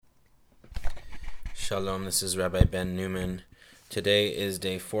Shalom, this is Rabbi Ben Newman. Today is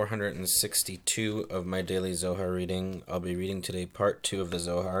day 462 of my daily Zohar reading. I'll be reading today part 2 of the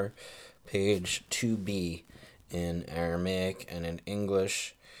Zohar, page 2b in Aramaic and in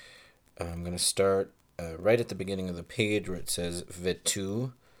English. I'm going to start right at the beginning of the page where it says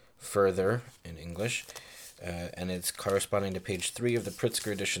Vetu, further, in English. And it's corresponding to page 3 of the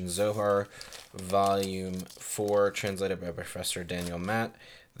Pritzker edition Zohar, volume 4, translated by Professor Daniel Matt.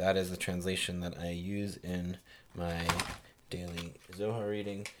 That is the translation that I use in my daily Zohar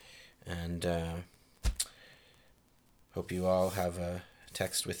reading, and hope you all have a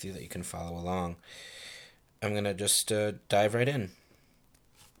text with you that you can follow along. I'm going to just dive right in.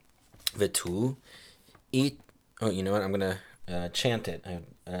 Vetu, eat. Oh, you know what? I'm going to chant it.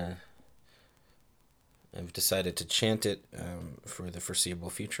 I've decided to chant it for the foreseeable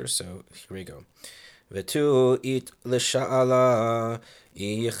future, so here we go. Vetu it l'sha'ala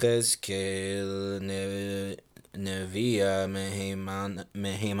Yechezkel nevia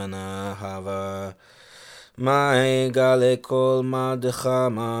mehemana hava Mai gale kol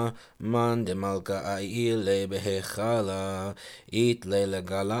madchama man de malka aile behechala it le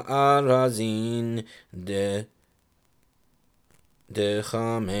gala arazin de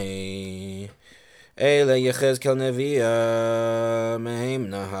chame Eile Yechezkel nevia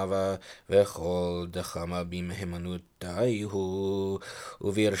mehemna hava vechol dechama bimehemanut daihu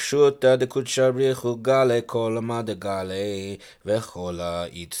uvirshuta de kutshabrichu gale kol ma de gale vechola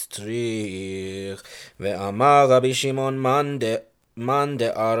itztrich ve'amar Rabbi Shimon man de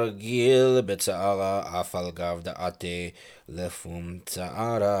argil betzara afal gav da'ate lefum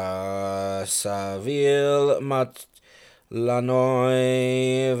tzara savil mat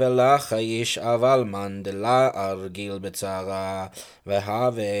Lanoi velachayish aval man de la argil betzara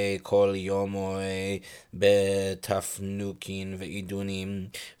vehave kol yomoi betafnukin veidunim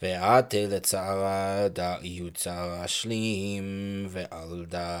veate letzara da yutzara shlim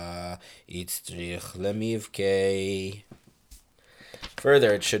vealda itzrich lemivkei.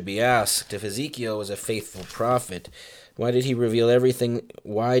 Further, it should be asked, if Ezekiel was a faithful prophet, why did he reveal everything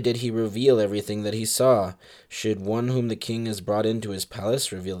that he saw? Should one whom the king has brought into his palace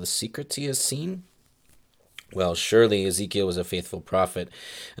reveal the secrets he has seen? Well, surely Ezekiel was a faithful prophet,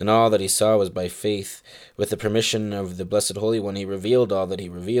 and all that he saw was by faith. With the permission of the Blessed Holy One, he revealed all that he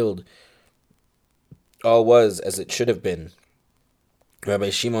revealed. All was as it should have been.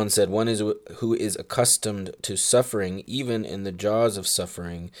 Rabbi Shimon said, one who is accustomed to suffering, even in the jaws of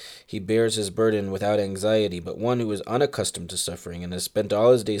suffering, he bears his burden without anxiety, but one who is unaccustomed to suffering and has spent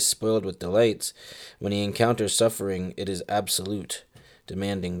all his days spoiled with delights, when he encounters suffering, it is absolute,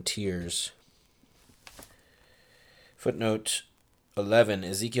 demanding tears. Footnote 11.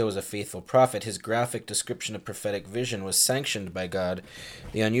 Ezekiel was a faithful prophet. His graphic description of prophetic vision was sanctioned by God.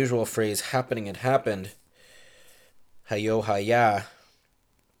 The unusual phrase, happening it happened, hayo haya,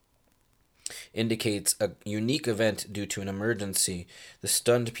 indicates a unique event due to an emergency. The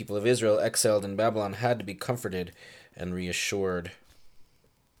stunned people of Israel exiled in Babylon had to be comforted and reassured.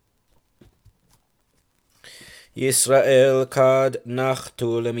 Yisrael kad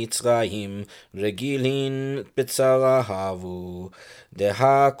nachtu lemitzrayim regilin betzara havu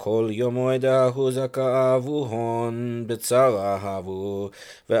deha kol yomoida huzaka avuhon betzara havu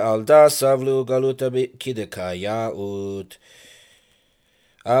ve'alda savlu galuta kideka yaut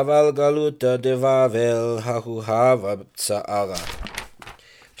Aval galuta de Vavel hahu hava tsa'ara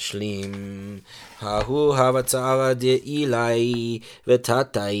Shlim hahu hava tsa'ara de Ilai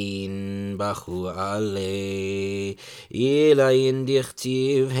vetatain bahu ale Ilayin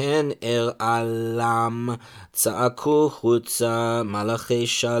dichtiv hen alam tsa'aku chutza malachi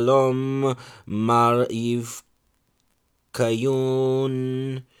shalom mar'iv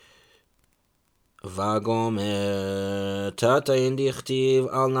kayun Vagomer Tatayin dichtiv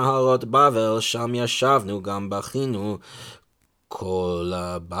al naharot Bavel sham yashavnu gam bachinu Kol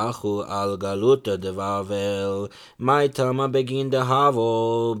bachu al galuta de Vavel Maitama begin de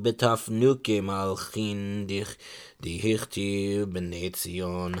havo betafnukim al chin dichtiv b'nei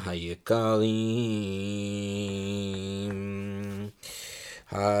Tzion hayekarim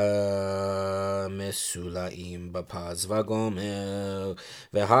המסולאים בפז וגומר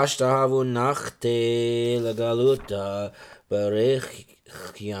והשתהבו נחתה לגלותה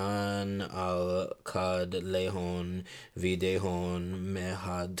ברכיין על כד להון וידהון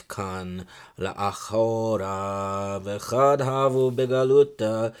מהד כאן לאחורה וחד הבו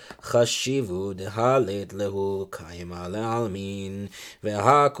בגלותה חשיבו דהלת להו קיימה לעלמין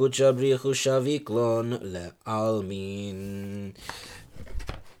והקודשא בריחו שביקלון לעלמין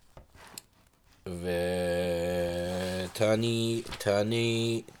ותני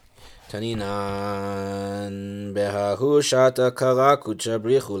תנינן בההוא שעתה קרא קודשא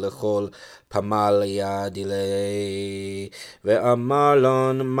בריחו לכל פמליה דילי ואמר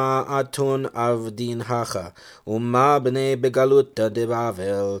לון מה אתון עבדין הכה ומה בני בגלותא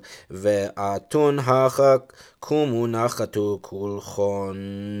דבבל ואתון הכה קומו נחתו כולכון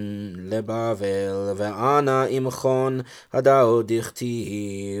לבבל ואנה עמכון הדאו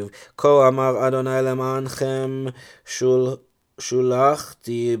דכתיב כה אמר אדוני למענכם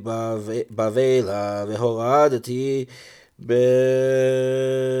שולחתי בבלה והורדתי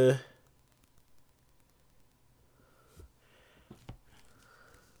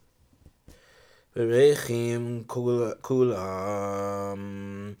בריחים כולם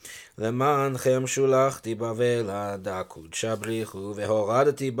למענכם שולחתי בבלה דא קודשא בריחו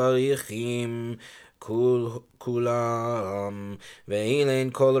והורדתי בריחים כולם ואילן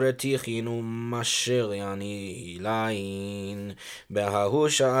כל רתיחין ומשל יעני לעין בההוא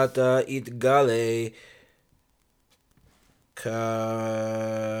שעתה יתגלה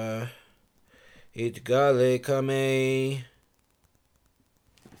כמי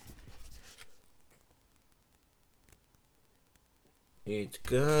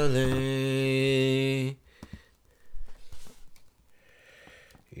יתגלה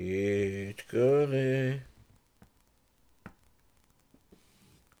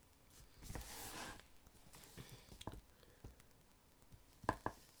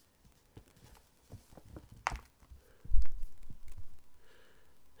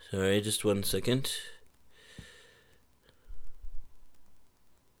Sorry, just 1 second.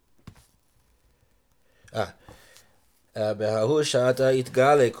 בההוא שעתה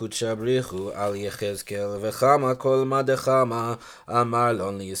יתגלה קודשא בריחו על יחזקאל וכמה כל מה דחמה אמר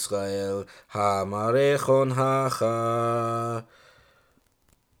לון לישראל המרחון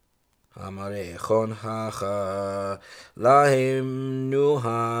הכה להם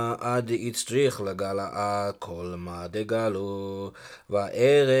נוה עד יצטריך לגלה כל מה דגלו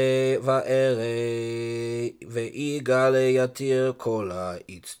ויגלה יתיר כל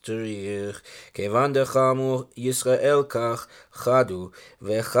היצטריך כיוון דחמו ישראל כך חדו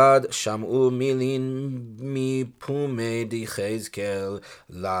וחד שמעו מילין מפומי דחזקאל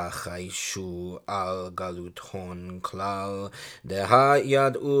לחיישו על גלות הון כלל דה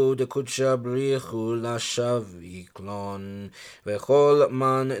ידעו דקודשא בריחו לשביקלון וכל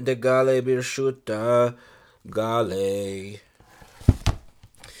מן דגלה ברשותה גלה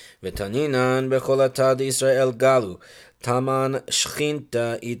ותנינן בכל התד ישראל גלו תמן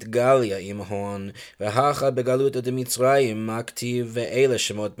שכינתה יתגליה עם הון והכה בגלותא דמצרים הכתיב ואלה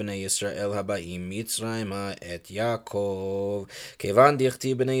שמות בני ישראל הבאים מצרימה את יעקב כיוון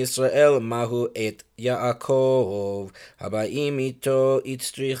דכתיב בני ישראל מהו את יעקב הבאים איתו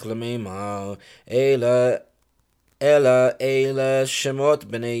יצטריך למימר אלה שמות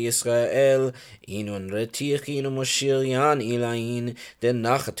בני ישראל אינון רתיחין ומושיריין אילאין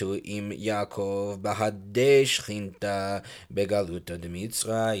דנחתו עם יעקב בהדי שכינתה בגלותא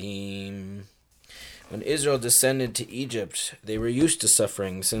דמצרים. When Israel descended to Egypt, they were used to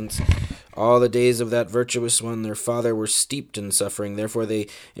suffering, since all the days of that virtuous one, their father, were steeped in suffering. Therefore they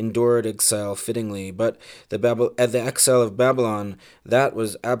endured exile fittingly. But the exile of Babylon, that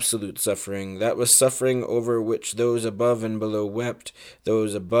was absolute suffering. That was suffering over which those above and below wept.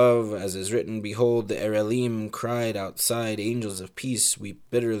 Those above, as is written, behold, the Erelim cried outside, angels of peace weep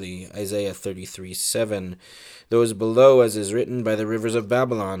bitterly. Isaiah 33:7. Those below, as is written, by the rivers of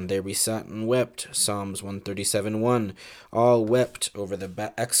Babylon, there we sat and wept. Psalms 137:1. All wept over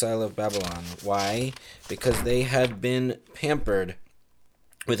the exile of Babylon. Why? Because they had been pampered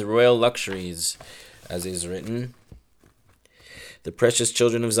with royal luxuries, as is written. The precious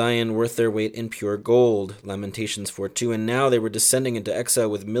children of Zion worth their weight in pure gold. Lamentations 4:2. And now they were descending into exile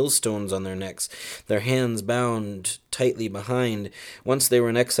with millstones on their necks, their hands bound tightly behind. Once they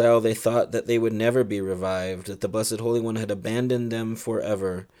were in exile, they thought that they would never be revived, that the Blessed Holy One had abandoned them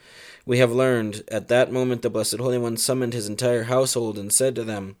forever. We have learned, at that moment the Blessed Holy One summoned his entire household and said to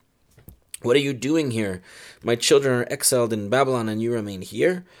them, "What are you doing here? My children are exiled in Babylon, and you remain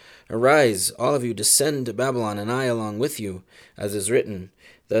here? Arise, all of you, descend to Babylon, and I along with you, as is written.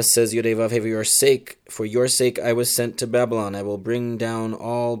 Thus says Yodevah, for your sake I was sent to Babylon. I will bring down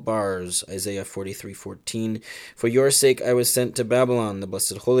all bars. Isaiah 43:14. For your sake I was sent to Babylon, the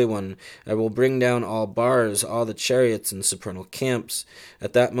Blessed Holy One. I will bring down all bars, all the chariots and supernal camps.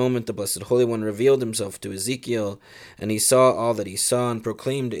 At that moment the Blessed Holy One revealed himself to Ezekiel, and he saw all that he saw, and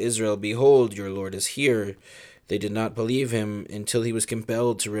proclaimed to Israel, Behold, your Lord is here. They did not believe him until he was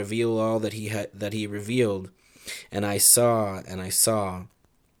compelled to reveal all that he revealed. And I saw.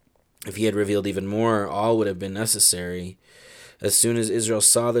 If he had revealed even more, all would have been necessary. As soon as Israel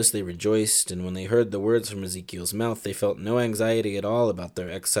saw this, they rejoiced, and when they heard the words from Ezekiel's mouth, they felt no anxiety at all about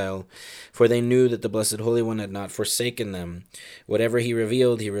their exile, for they knew that the Blessed Holy One had not forsaken them. Whatever he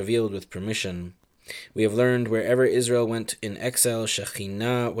revealed with permission. We have learned wherever Israel went in exile,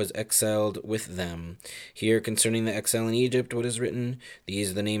 Shekhinah was exiled with them. Here, concerning the exile in Egypt, what is written?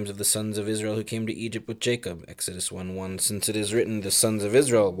 These are the names of the sons of Israel who came to Egypt with Jacob. Exodus 1:1. Since it is written, the sons of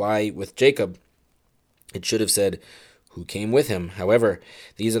Israel, why with Jacob? It should have said, who came with him. However,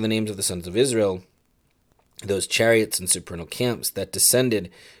 these are the names of the sons of Israel, those chariots and supernal camps that descended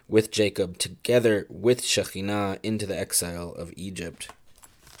with Jacob together with Shekhinah into the exile of Egypt.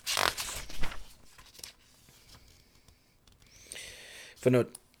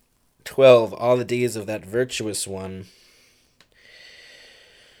 Footnote 12. All the days of that virtuous one.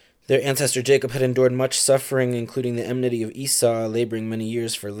 Their ancestor Jacob had endured much suffering, including the enmity of Esau, laboring many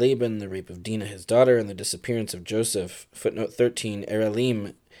years for Laban, the rape of Dinah his daughter, and the disappearance of Joseph. Footnote 13.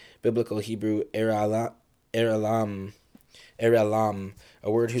 Eralim, biblical Hebrew eralam,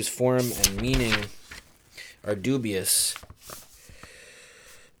 a word whose form and meaning are dubious.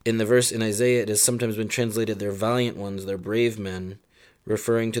 In the verse in Isaiah, it has sometimes been translated, their valiant ones, their brave men,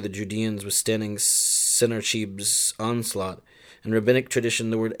 referring to the Judeans withstanding Sennacherib's onslaught. In rabbinic tradition,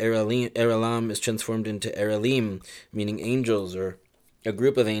 the word eralam is transformed into eralim, meaning angels or a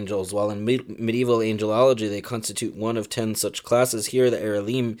group of angels, while in medieval angelology they constitute one of 10 such classes. Here, the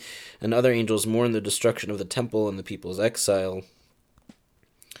eralim and other angels mourn the destruction of the temple and the people's exile.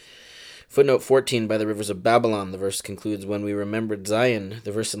 Footnote 14, by the rivers of Babylon, the verse concludes, when we remembered Zion.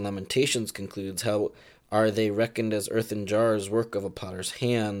 The verse in Lamentations concludes, how are they reckoned as earthen jars, work of a potter's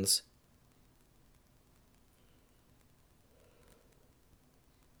hands?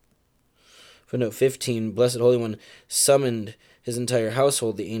 Footnote 15, Blessed Holy One summoned his entire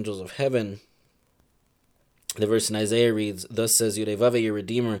household, the angels of heaven. The verse in Isaiah reads, thus says Yudevave, your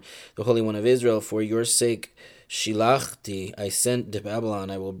Redeemer, the Holy One of Israel, for your sake, Shilachti, I sent to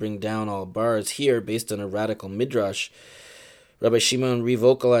Babylon, I will bring down all bars. Here, based on a radical midrash, Rabbi Shimon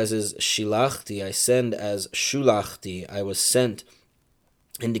revocalizes Shilachti, I send, as Shulachti, I was sent,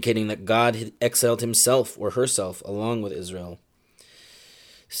 indicating that God had exiled himself or herself along with Israel.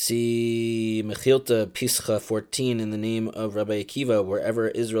 See Mechilta Pischa 14, in the name of Rabbi Akiva, wherever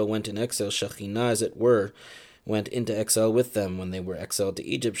Israel went in exile, Shekhinah, as it were, went into exile with them. When they were exiled to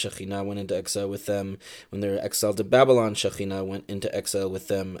Egypt, Shekhinah went into exile with them. When they were exiled to Babylon, Shekhinah went into exile with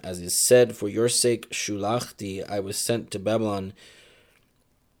them. As is said, for your sake, Shulachti, I was sent to Babylon.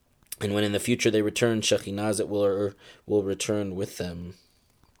 And when in the future they return, Shekhinah, as it will return with them.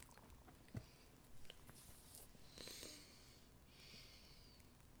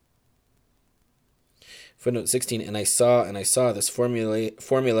 Footnote 16, and I saw, this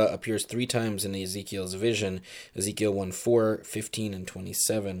formula appears 3 times in Ezekiel's vision, Ezekiel 1:4, 15, and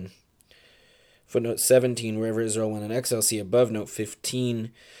 27. Footnote 17, wherever Israel went in exile, see above. Note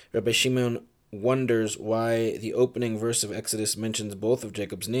 15, Rabbi Shimon wonders why the opening verse of Exodus mentions both of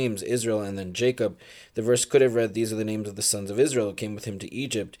Jacob's names, Israel and then Jacob. The verse could have read, these are the names of the sons of Israel who came with him to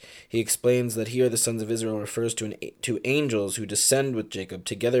Egypt. He explains that here the sons of Israel refers to angels who descend with Jacob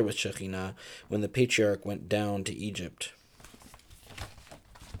together with Shekhinah when the patriarch went down to Egypt.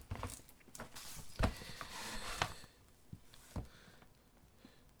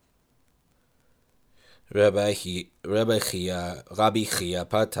 Rabbi Chia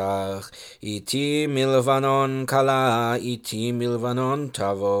Patach, iti milvanon kala, iti milvanon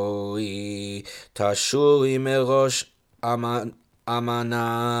tavoi, tashuri merosh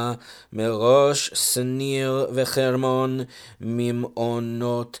amana, merosh senir v'chermon,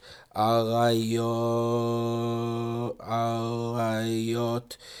 mimonot arayot,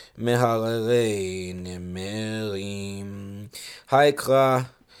 mehararei nemerim. Haikra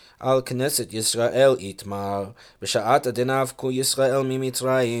על כנסת ישראל יתמר, בשעת דנפקו ישראל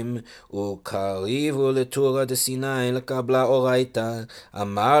ממצרים, וקריבו לתורה דסיני לקבלה אורייתא,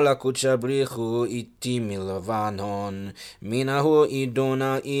 אמר לה קודשא בריחו איתי מלבנון, מנהו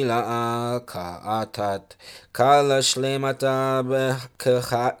עידונה אילאה כאתת, קלה שלמתה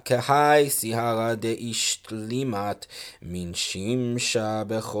כהי סיהרה דאשתלימת, מן שימשה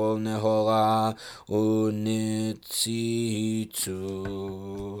בכל נהורה ונציצו.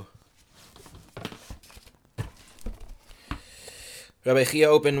 Rabbi Chia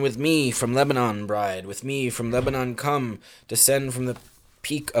opened, with me from Lebanon, bride, with me from Lebanon come, descend from the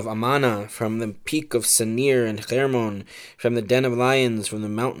peak of Amana, from the peak of Senir and Hermon, from the den of lions, from the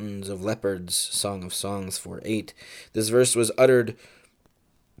mountains of leopards. Song of Songs 4:8. This verse was uttered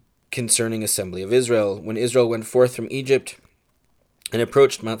concerning assembly of Israel. When Israel went forth from Egypt, and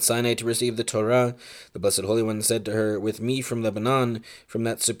approached Mount Sinai to receive the Torah. The Blessed Holy One said to her, "With me from Lebanon, from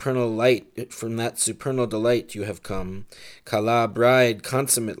that supernal delight you have come. Kala, bride,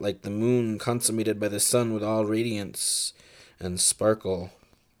 consummate like the moon, consummated by the sun with all radiance and sparkle."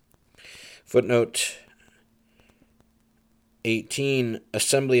 Footnote 18.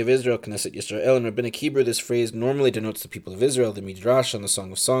 Assembly of Israel, Knesset Yisrael. In Rabbinic Hebrew, this phrase normally denotes the people of Israel. The Midrash on the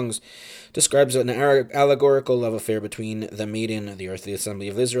Song of Songs describes an allegorical love affair between the maiden, the earthly assembly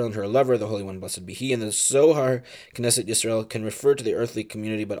of Israel, and her lover, the Holy One, blessed be he. In the Zohar, Knesset Yisrael can refer to the earthly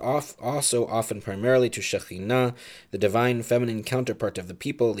community, but also often primarily to Shekhinah, the divine feminine counterpart of the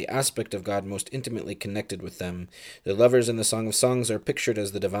people, the aspect of God most intimately connected with them. The lovers in the Song of Songs are pictured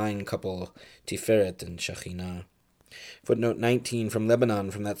as the divine couple, Tiferet and Shekhinah. Footnote 19. From Lebanon,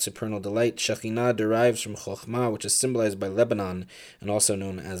 from that supernal delight, Shekhinah derives from Chokhmah, which is symbolized by Lebanon, and also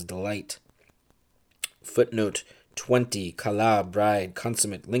known as delight. Footnote 20. Kala, bride,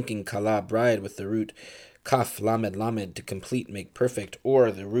 consummate, linking Kala, bride, with the root Kaf, Lamed, Lamed, to complete, make perfect,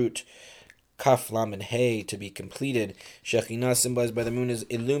 or the root Kaf, Lamed, Hey, to be completed. Shekhinah, symbolized by the moon, is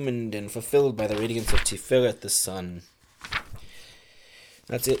illumined and fulfilled by the radiance of Tiferet, the sun.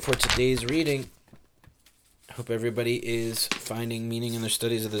 That's it for today's reading. I hope everybody is finding meaning in their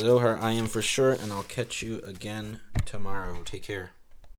studies of the Zohar. I am for sure, and I'll catch you again tomorrow. Take care.